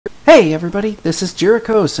Hey everybody, this is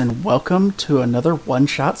Jerichos and welcome to another One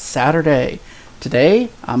Shot Saturday. Today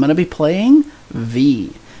I'm going to be playing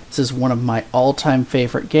V. This is one of my all-time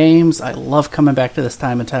favorite games. I love coming back to this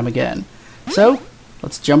time and time again. So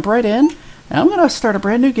let's jump right in. And I'm going to start a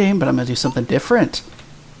brand new game, but I'm going to do something different.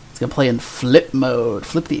 It's going to play in flip mode.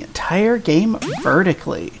 Flip the entire game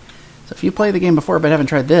vertically. So if you played the game before but haven't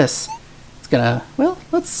tried this, it's going to, well,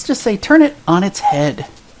 let's just say turn it on its head.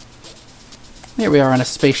 Here we are on a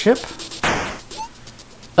spaceship.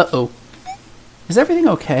 Uh-oh. Is everything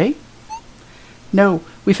okay? No,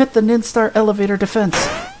 we've hit the Ninstar elevator defense.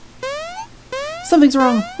 Something's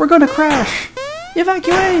wrong. We're going to crash.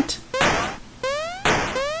 Evacuate!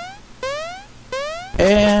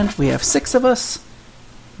 And we have 6 of us.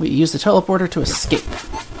 We used the teleporter to escape.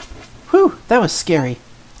 Whew, that was scary.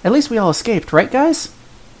 At least we all escaped, right guys?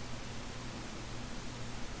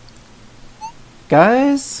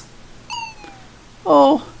 Guys?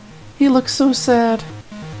 Oh, he looks so sad.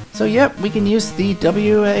 So yep, we can use the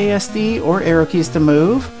WASD or arrow keys to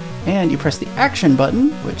move, and you press the action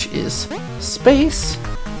button, which is space,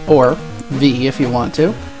 or V if you want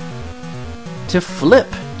to flip.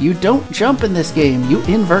 You don't jump in this game, you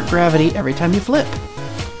invert gravity every time you flip.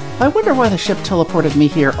 I wonder why the ship teleported me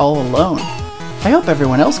here all alone. I hope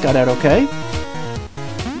everyone else got out okay.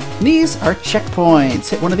 These are checkpoints.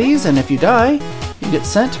 Hit one of these, and if you die, you get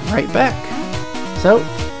sent right back. So,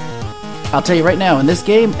 I'll tell you right now, in this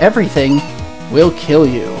game, everything will kill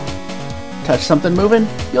you. Touch something moving,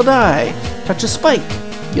 you'll die. Touch a spike,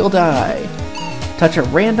 you'll die. Touch a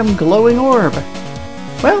random glowing orb.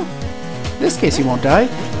 Well, in this case you won't die.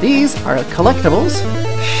 These are collectibles,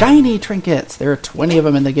 shiny trinkets. There are 20 of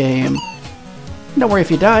them in the game. Don't worry,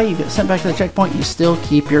 if you die, you get sent back to the checkpoint, you still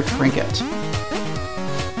keep your trinket.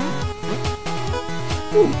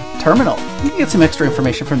 Ooh, terminal. You can get some extra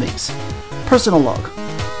information from these. Personal log.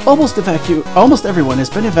 Almost everyone has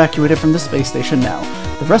been evacuated from the space station now.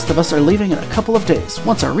 The rest of us are leaving in a couple of days,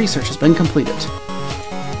 once our research has been completed.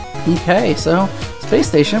 Okay, so space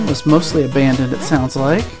station was mostly abandoned, it sounds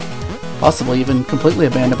like. Possibly even completely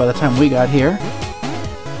abandoned by the time we got here.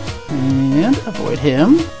 And avoid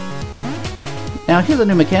him. Now here's a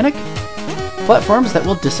new mechanic. Platforms that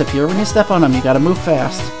will disappear when you step on them. You gotta move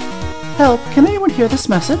fast. Help, can anyone hear this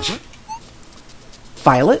message?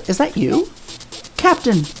 Violet, is that you?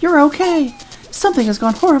 Captain, you're okay. Something has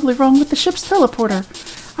gone horribly wrong with the ship's teleporter.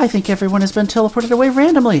 I think everyone has been teleported away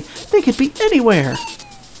randomly. They could be anywhere.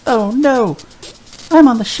 Oh no. I'm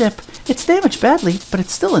on the ship. It's damaged badly, but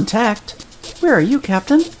it's still intact. Where are you,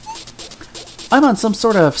 Captain? I'm on some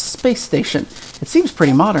sort of space station. It seems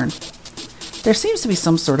pretty modern. There seems to be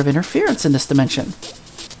some sort of interference in this dimension.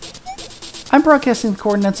 I'm broadcasting the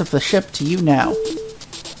coordinates of the ship to you now.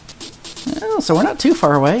 Oh, so we're not too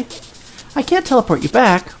far away. I can't teleport you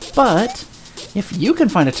back, but if you can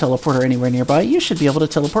find a teleporter anywhere nearby, you should be able to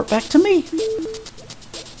teleport back to me.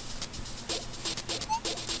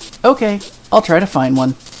 Okay, I'll try to find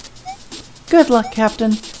one. Good luck,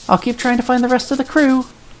 Captain. I'll keep trying to find the rest of the crew.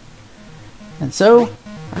 And so,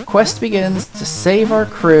 our quest begins to save our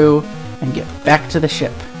crew and get back to the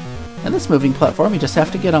ship. And this moving platform, you just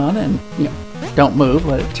have to get on and, don't move,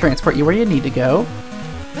 let it transport you where you need to go.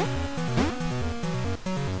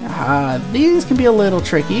 These can be a little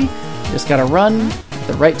tricky. You just gotta run at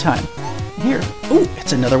the right time. Here, ooh,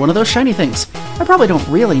 it's another one of those shiny things. I probably don't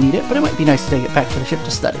really need it, but it might be nice to take it back to the ship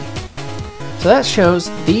to study. So that shows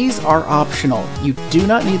these are optional. You do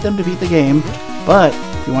not need them to beat the game, but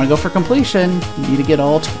if you want to go for completion, you need to get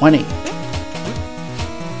all 20.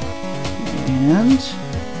 And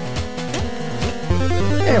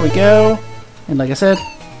there we go. And like I said,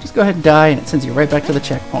 just go ahead and die, and it sends you right back to the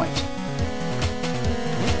checkpoint.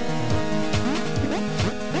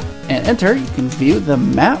 And enter, you can view the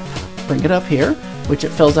map, bring it up here, which it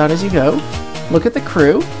fills out as you go. Look at the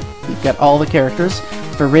crew. You've got all the characters.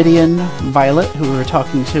 Viridian, Violet, who we were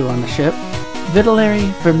talking to on the ship, Vitillary,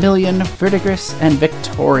 Vermilion, Verdigris, and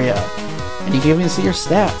Victoria. And you can even see your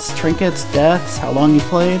stats, trinkets, deaths, how long you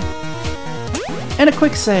played, and a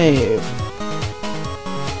quick save.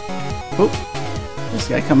 Oop, this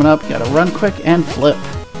guy coming up, gotta run quick and flip.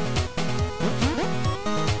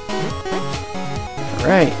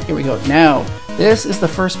 Alright, here we go. Now, this is the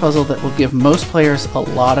first puzzle that will give most players a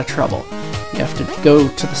lot of trouble. You have to go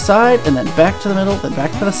to the side, and then back to the middle, then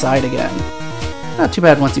back to the side again. Not too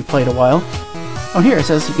bad once you've played a while. Oh, here it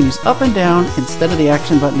says you can use up and down instead of the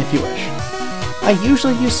action button if you wish. I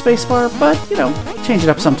usually use spacebar, but, change it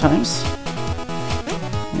up sometimes.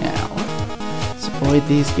 Now, let's avoid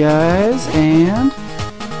these guys, and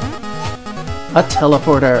a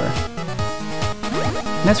teleporter.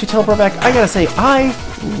 And as we teleport back, I gotta say, I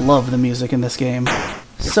just love the music in this game.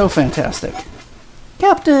 So fantastic.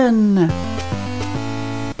 Captain!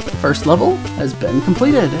 The first level has been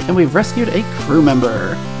completed, and we've rescued a crew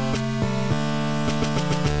member.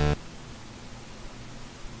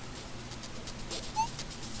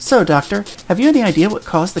 So, Doctor, have you any idea what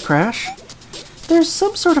caused the crash? There's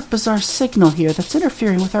some sort of bizarre signal here that's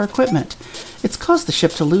interfering with our equipment. It's caused the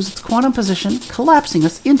ship to lose its quantum position, collapsing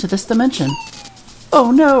us into this dimension.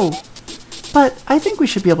 Oh no! But I think we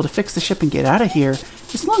should be able to fix the ship and get out of here,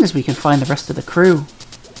 as long as we can find the rest of the crew.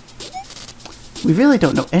 We really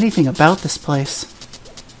don't know anything about this place.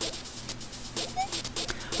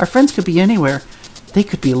 Our friends could be anywhere. They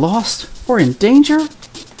could be lost or in danger.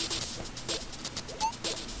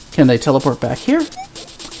 Can they teleport back here?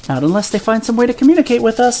 Not unless they find some way to communicate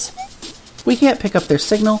with us. We can't pick up their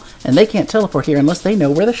signal, and they can't teleport here unless they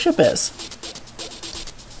know where the ship is.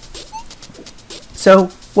 So,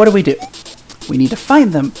 what do? We need to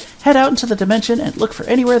find them, head out into the dimension, and look for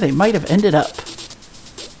anywhere they might have ended up.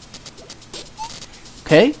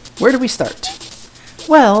 Okay, where do we start?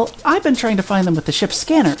 Well, I've been trying to find them with the ship's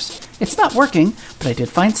scanners. It's not working, but I did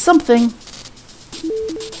find something.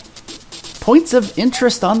 Points of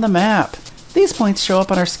interest on the map. These points show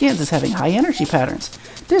up on our scans as having high energy patterns.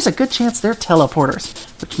 There's a good chance they're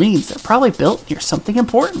teleporters, which means they're probably built near something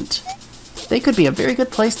important. They could be a very good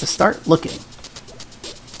place to start looking.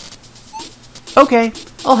 Okay,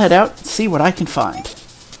 I'll head out and see what I can find.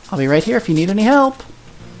 I'll be right here if you need any help.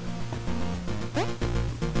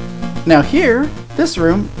 Now here, this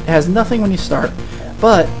room has nothing when you start,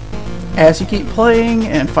 but as you keep playing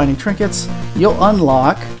and finding trinkets, you'll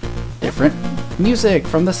unlock different music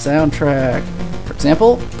from the soundtrack. For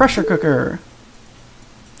example, pressure cooker.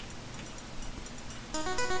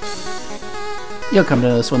 You'll come to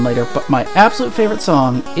know this one later, but my absolute favorite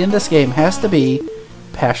song in this game has to be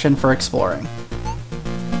Passion for Exploring.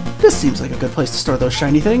 This seems like a good place to store those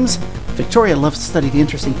shiny things. Victoria loves to study the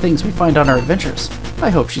interesting things we find on our adventures.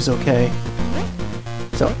 I hope she's okay.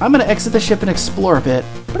 So I'm going to exit the ship and explore a bit,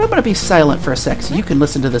 but I'm going to be silent for a sec so you can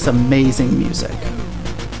listen to this amazing music.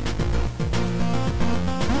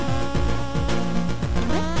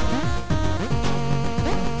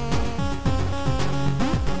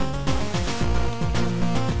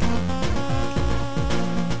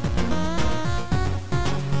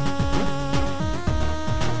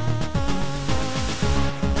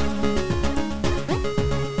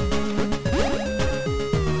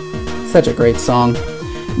 Such a great song.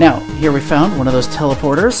 Now, here we found one of those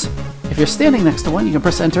teleporters. If you're standing next to one, you can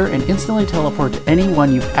press enter and instantly teleport to any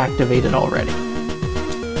one you've activated already.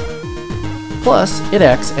 Plus, it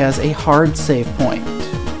acts as a hard save point.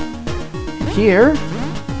 And here,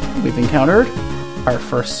 we've encountered our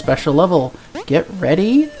first special level. Get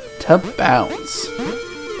ready to bounce.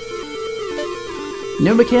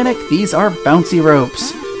 New mechanic, these are bouncy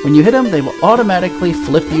ropes. When you hit them, they will automatically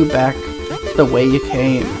flip you back the way you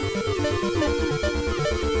came.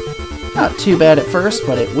 Not too bad at first,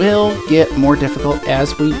 but it will get more difficult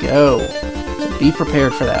as we go. So be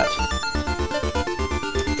prepared for that.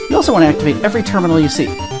 You also want to activate every terminal you see.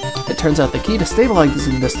 It turns out the key to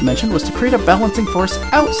stabilizing this dimension was to create a balancing force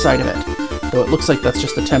outside of it, though it looks like that's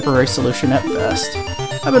just a temporary solution at best.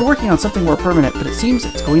 I've been working on something more permanent, but it seems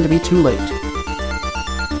it's going to be too late.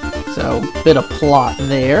 So, bit of plot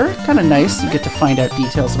there. Kind of nice, you get to find out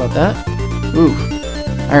details about that. Ooh.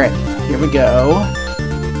 Alright, here we go.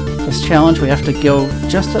 This challenge, we have to go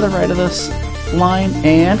just to the right of this line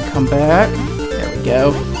and come back. There we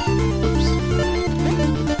go. Oops.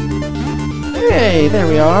 Hey, there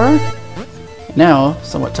we are. Now,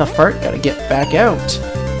 somewhat tough part, gotta get back out.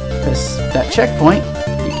 Because that checkpoint,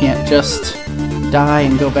 you can't just die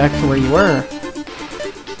and go back to where you were.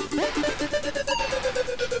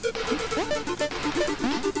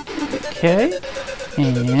 Okay,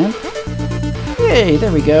 and yay,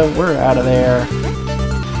 there we go, we're out of there.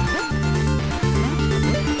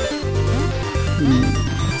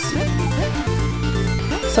 Let's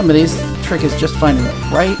see. Some of these, the trick is just finding the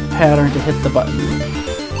right pattern to hit the button.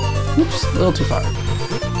 Oops, a little too far.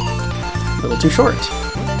 A little too short.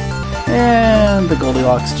 And the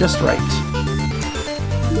Goldilocks just right.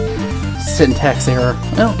 Syntax error.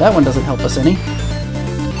 Well, that one doesn't help us any.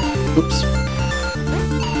 Oops.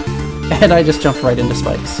 And I just jumped right into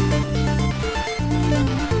spikes.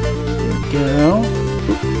 There we go.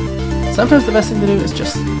 Oop. Sometimes the best thing to do is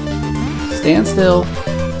just stand still,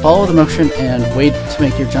 follow the motion, and wait to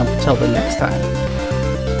make your jump until the next time.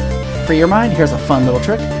 For your mind, here's a fun little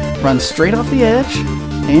trick. Run straight off the edge,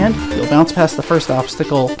 and you'll bounce past the first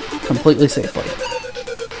obstacle completely safely.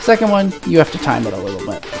 Second one, you have to time it a little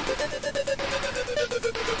bit.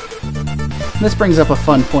 This brings up a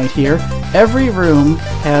fun point here. Every room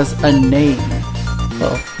has a name.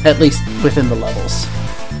 Well, at least within the levels.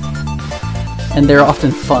 And they're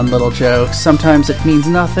often fun little jokes. Sometimes it means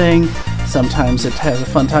nothing. Sometimes it has a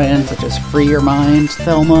fun tie-in, such as "Free Your Mind,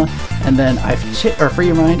 Thelma," and then "Free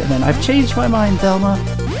Your Mind," and then "I've changed my mind, Thelma."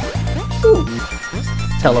 Ooh.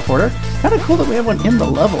 Teleporter. Kind of cool that we have one in the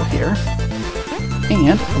level here.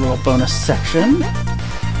 And a little bonus section.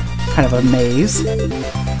 Kind of a maze.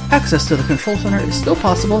 Access to the control center is still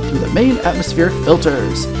possible through the main atmospheric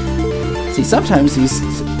filters. See, sometimes these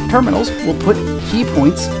terminals will put key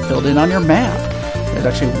points filled in on your map. There's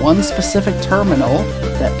actually one specific terminal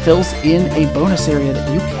that fills in a bonus area that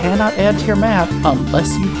you cannot add to your map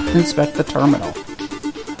unless you inspect the terminal.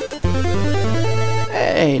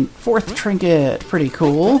 Hey, fourth trinket. Pretty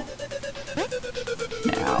cool.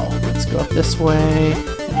 Now, let's go up this way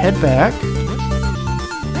and head back.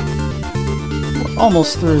 We're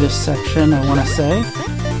almost through this section, I want to say.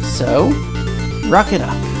 So, rock it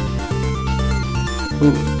up.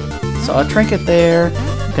 Ooh, saw a trinket there.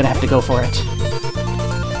 I'm gonna have to go for it.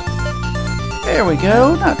 There we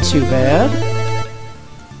go, not too bad.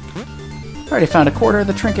 Already found a quarter of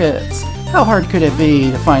the trinkets. How hard could it be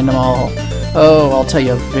to find them all? Oh, I'll tell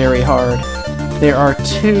you, very hard. There are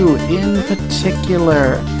two in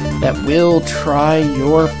particular that will try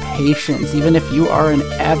your patience, even if you are an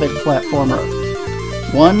avid platformer.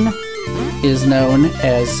 One is known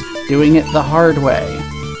as doing it the hard way.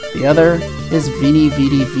 The other is Vini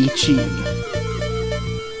Vidi Vici.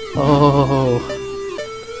 Oh,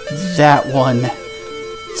 that one.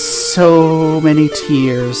 So many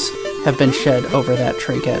tears have been shed over that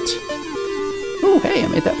trinket. Oh, hey, I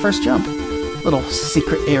made that first jump. Little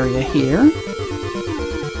secret area here.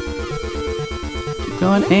 Keep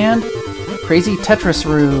going, and crazy Tetris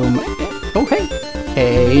room. Oh,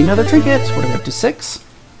 hey, another trinket. What are we up to, 6?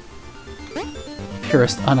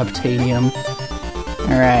 Purest unobtainium.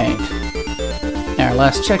 Alright. Our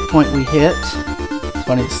last checkpoint we hit, it's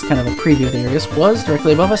funny, this is kind of a preview of the areas, was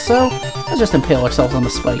directly above us, so let's just impale ourselves on the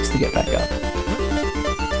spikes to get back up.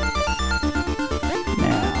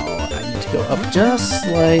 Now, I need to go up just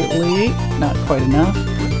slightly, not quite enough.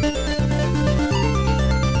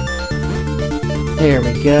 There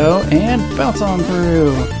we go, and bounce on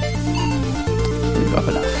through. Move up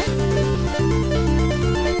enough.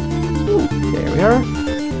 Ooh, there we are.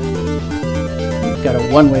 We've got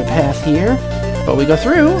a one-way path here. But we go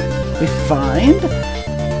through, we find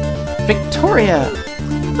Victoria.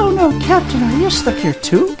 Oh no, Captain, are you stuck here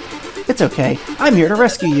too? It's okay, I'm here to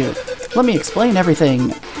rescue you. Let me explain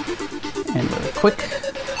everything. And with a quick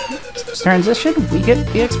transition, we get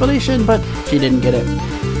the explanation, but she didn't get it.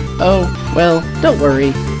 Oh, well, don't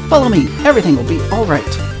worry. Follow me, everything will be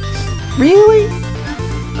alright. Really?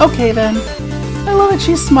 Okay then. I love it,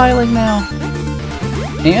 she's smiling now.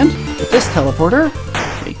 And with this teleporter,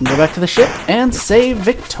 we can go back to the ship and save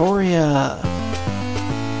Victoria.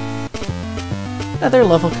 Another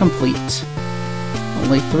level complete.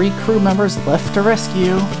 Only 3 crew members left to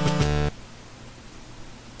rescue.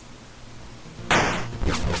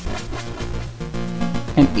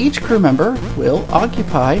 And each crew member will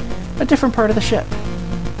occupy a different part of the ship.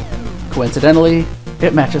 Coincidentally,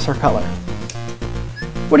 it matches her color.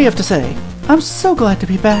 What do you have to say? I'm so glad to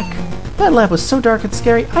be back. That lab was so dark and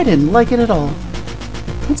scary, I didn't like it at all.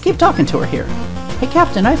 Let's keep talking to her here. Hey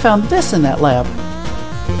Captain, I found this in that lab.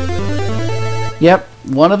 Yep,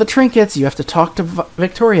 one of the trinkets. You have to talk to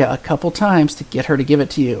Victoria a couple times to get her to give it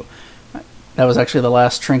to you. That was actually the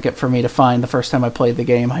last trinket for me to find the first time I played the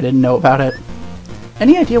game. I didn't know about it.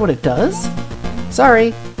 Any idea what it does?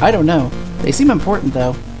 Sorry, I don't know. They seem important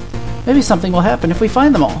though. Maybe something will happen if we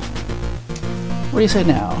find them all. What do you say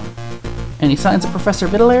now? Any signs of Professor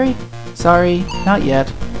Vitellary? Sorry, not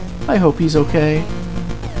yet. I hope he's okay.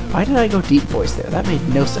 Why did I go deep voice there? That made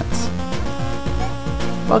no sense.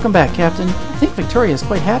 Welcome back, Captain. I think Victoria is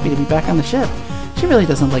quite happy to be back on the ship. She really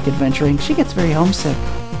doesn't like adventuring. She gets very homesick.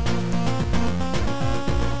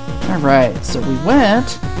 Alright, so we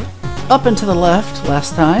went up and to the left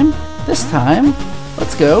last time. This time,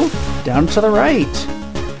 let's go down to the right.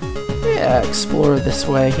 Yeah, explore this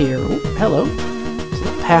way here. Ooh, hello. There's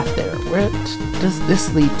a path there. Where does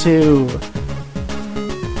this lead to?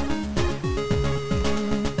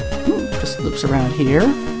 Just loops around here.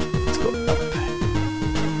 Let's go up.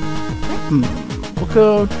 We'll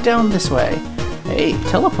go down this way. Hey,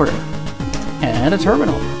 teleporter. And a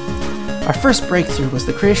terminal. Our first breakthrough was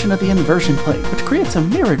the creation of the inversion plate, which creates a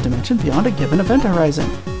mirrored dimension beyond a given event horizon.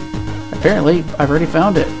 Apparently, I've already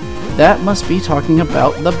found it. That must be talking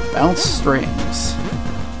about the bounce strings.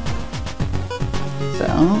 So,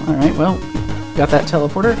 alright, well, got that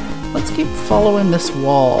teleporter. let's keep following this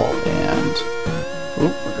wall, and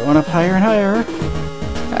oop, we're going up higher and higher.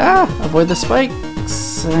 Ah, avoid the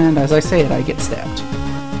spikes, and as I say it, I get stabbed.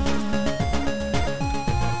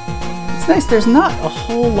 It's nice, there's not a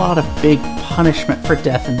whole lot of big punishment for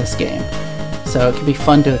death in this game, so it can be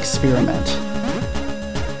fun to experiment.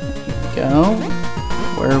 Here we go.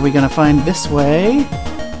 Where are we gonna find this way?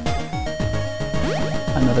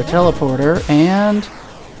 Another teleporter, and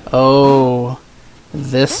oh,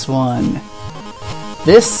 this one.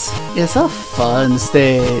 This is a fun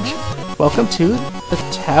stage. Welcome to the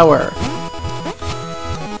tower.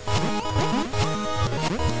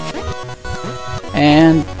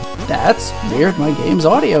 And that's weird, my game's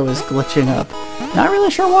audio is glitching up. Not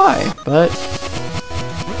really sure why, but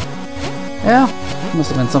yeah, must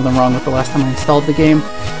have been something wrong with the last time I installed the game.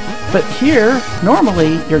 But here,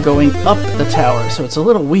 normally you're going up the tower, so it's a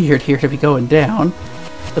little weird here to be going down.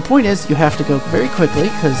 The point is, you have to go very quickly,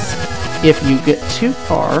 because if you get too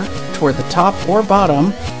far toward the top or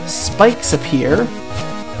bottom, spikes appear.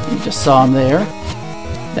 You just saw them there.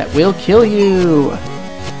 That will kill you.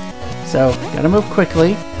 So, gotta move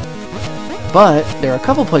quickly. But there are a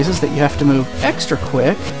couple places that you have to move extra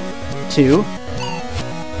quick to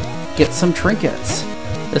get some trinkets.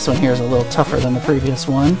 This one here is a little tougher than the previous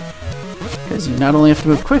one, because you not only have to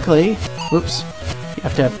move quickly, whoops, you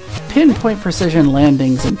have to have pinpoint precision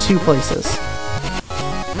landings in 2 places.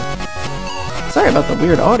 Sorry about the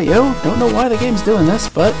weird audio, don't know why the game's doing this,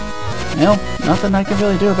 but, well, nothing I can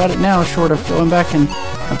really do about it now short of going back and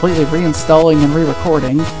completely reinstalling and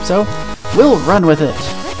re-recording, so we'll run with it.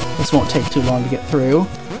 This won't take too long to get through,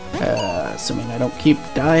 assuming I don't keep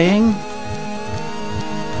dying.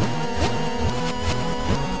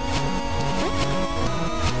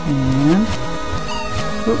 And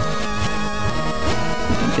oop,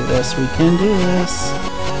 we can do this, we can do this.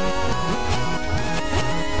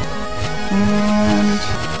 And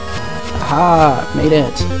aha, made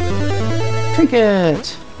it.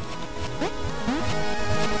 Trinket.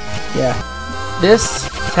 Yeah, this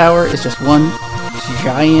tower is just one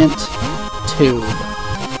giant tube.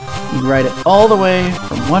 You can ride it all the way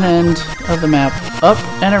from one end of the map up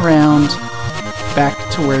and around back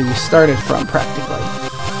to where you started from practically.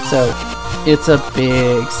 So it's a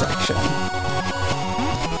big section.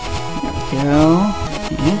 There we go.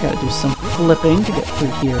 And gotta do some flipping to get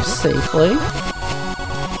through here safely.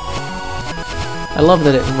 I love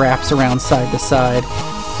that it wraps around side to side.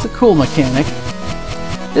 It's a cool mechanic.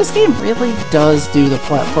 This game really does do the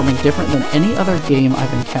platforming different than any other game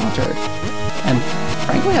I've encountered. And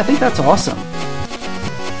frankly, I think that's awesome.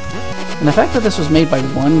 And the fact that this was made by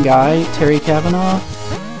one guy, Terry Cavanaugh,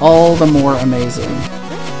 all the more amazing.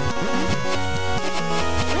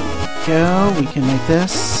 Go, we can make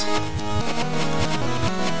this.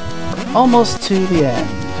 We're almost to the end.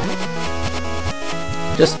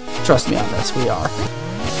 Just trust me on this, we are.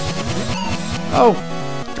 Oh,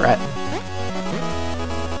 drat.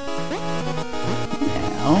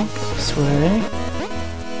 Now, go this way.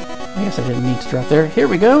 I guess I didn't need to drop there. Here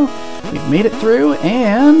we go. We've made it through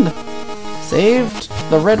and saved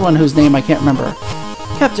the red one whose name I can't remember.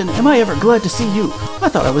 Captain, am I ever glad to see you? I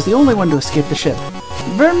thought I was the only one to escape the ship.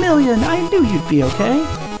 Vermilion, I knew you'd be okay.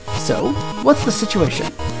 So, what's the situation?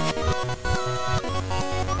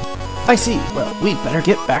 I see. Well, we'd better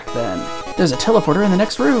get back then. There's a teleporter in the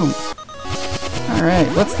next room. Alright,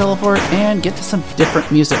 let's teleport and get to some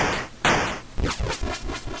different music.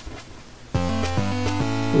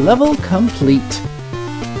 Level complete.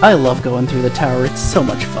 I love going through the tower, it's so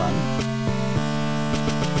much fun.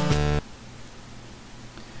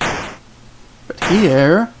 But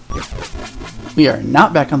here, we are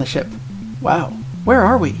not back on the ship. Wow, where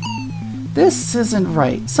are we? This isn't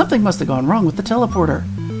right. Something must have gone wrong with the teleporter.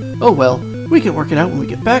 Oh well, we can work it out when we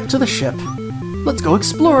get back to the ship. Let's go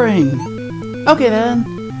exploring. Okay then.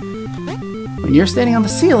 When you're standing on the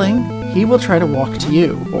ceiling, he will try to walk to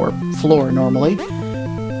you, or floor normally.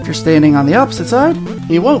 If you're standing on the opposite side,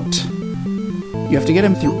 he won't. You have to get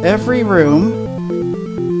him through every room.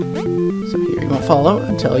 So here, you won't follow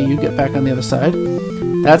until you get back on the other side.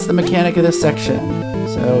 That's the mechanic of this section.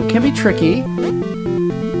 So it can be tricky,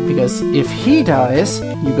 because if he dies,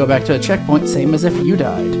 you go back to a checkpoint, same as if you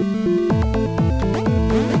died.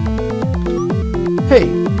 Hey,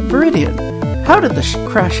 Viridian, how did the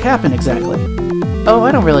crash happen exactly? Oh,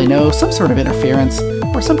 I don't really know, some sort of interference,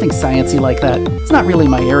 or something sciencey like that. It's not really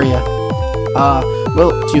my area.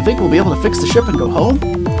 Well, do you think we'll be able to fix the ship and go home?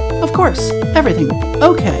 Of course, everything will be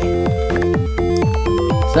okay.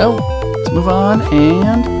 So, let's move on,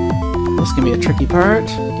 and this can be a tricky part.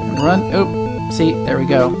 Get him to run. Oh, see, there we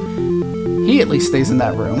go. He at least stays in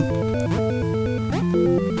that room.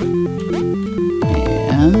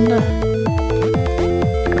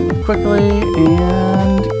 quickly,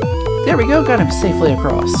 and there we go, got him safely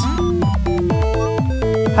across.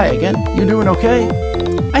 Hi again, you doing okay?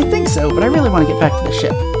 I think so, but I really want to get back to the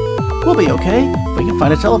ship. We'll be okay. If we can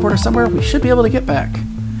find a teleporter somewhere, we should be able to get back.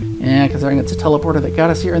 Yeah, considering it's a teleporter that got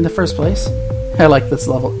us here in the first place. I like this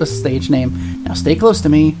stage name. Now stay close to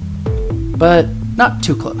me, but not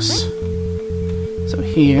too close. So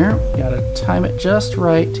here, we gotta time it just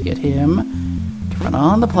right to get him to run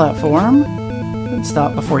on the platform, and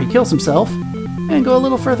stop before he kills himself, and go a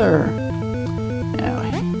little further. Now,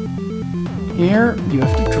 here, you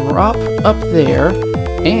have to drop up there,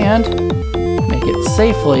 and make it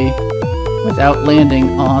safely without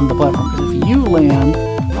landing on the platform. Because if you land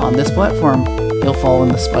on this platform, he'll fall in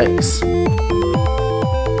the spikes. Here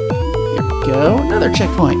we go, another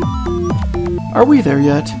checkpoint. Are we there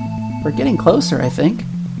yet? We're getting closer, I think.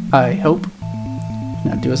 I hope.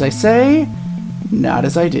 Now do as I say, not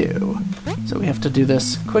as I do. So we have to do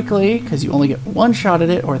this quickly, because you only get one shot at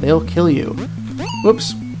it or they'll kill you.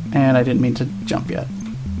 Whoops, and I didn't mean to jump yet.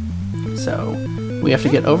 So we have to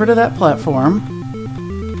get over to that platform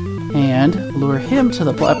and lure him to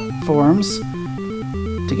the platforms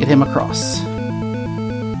to get him across.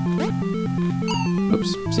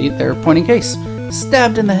 Oops, see, they're pointing case.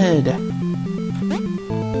 Stabbed in the head.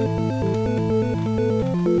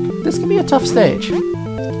 This can be a tough stage.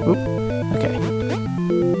 Oop, okay.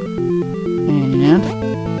 And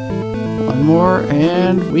one more,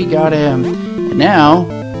 and we got him. And now,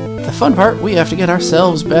 the fun part, we have to get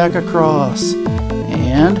ourselves back across.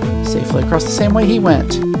 And safely across the same way he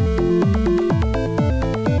went.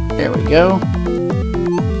 There we go.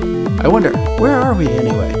 I wonder, where are we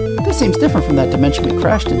anyway? This seems different from that dimension we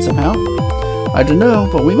crashed in somehow. I don't know,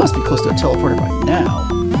 but we must be close to a teleporter by now.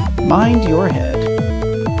 Mind your head.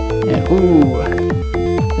 And ooh,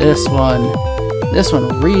 this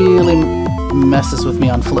one really messes with me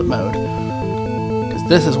on flip mode. Because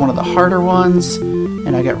this is one of the harder ones,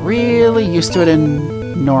 and I got really used to it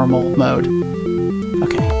in normal mode.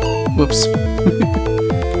 Okay, whoops.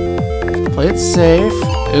 Play it safe.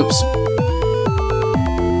 Oops.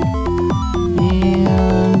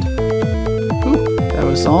 And ooh, that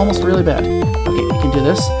was almost really bad. Okay, we can do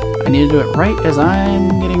this. I need to do it right as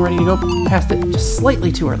I'm getting ready to go past it just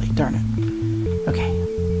slightly too early. Darn it. Okay.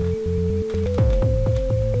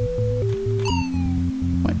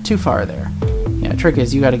 Went too far there. Yeah, the trick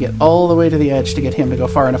is you gotta get all the way to the edge to get him to go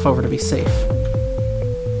far enough over to be safe.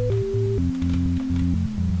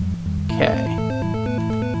 Okay.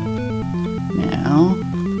 Now,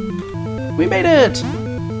 we made it!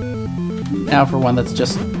 Now for one that's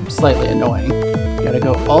just slightly annoying. You gotta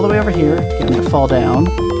go all the way over here to get him to fall down.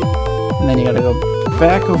 And then you gotta go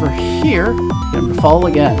back over here to get him to fall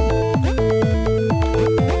again.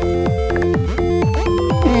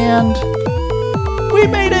 And we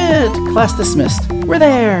made it! Class dismissed. We're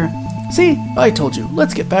there! See? I told you.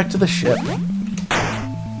 Let's get back to the ship.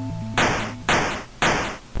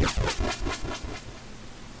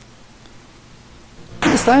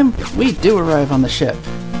 This time, we do arrive on the ship.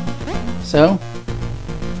 So,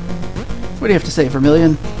 what do you have to say,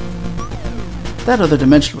 Vermilion? That other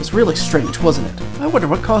dimension was really strange, wasn't it? I wonder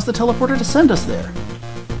what caused the teleporter to send us there.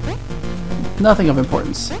 Nothing of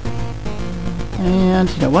importance. And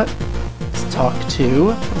you know what? Let's talk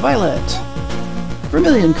to Violet.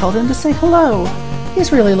 Vermilion called in to say hello.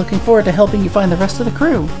 He's really looking forward to helping you find the rest of the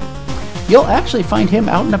crew. You'll actually find him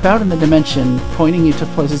out and about in the dimension, pointing you to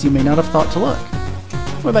places you may not have thought to look.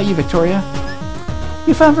 What about you, Victoria?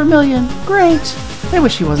 You found Vermilion. Great! I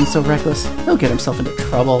wish he wasn't so reckless. He'll get himself into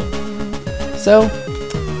trouble. So,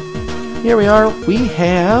 here we are. We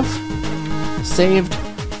have saved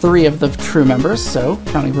 3 of the crew members, so,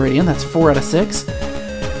 counting Viridian, that's 4 out of 6.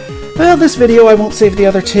 Well, this video I won't save the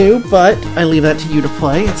other 2, but I leave that to you to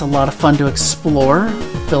play. It's a lot of fun to explore,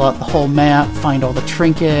 fill out the whole map, find all the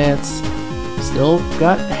trinkets. Still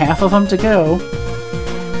got half of them to go.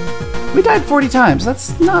 We died 40 times.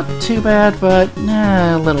 That's not too bad, but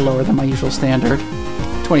a little lower than my usual standard.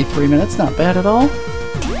 23 minutes, not bad at all.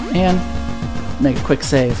 And make a quick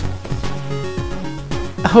save.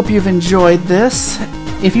 I hope you've enjoyed this.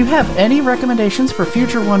 If you have any recommendations for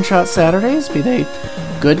future one-shot Saturdays, be they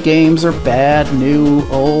good games or bad, new,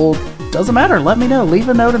 old, doesn't matter, let me know. Leave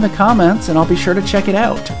a note in the comments and I'll be sure to check it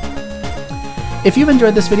out. If you've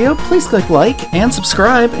enjoyed this video, please click like and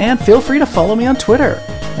subscribe, and feel free to follow me on Twitter.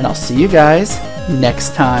 And I'll see you guys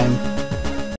next time.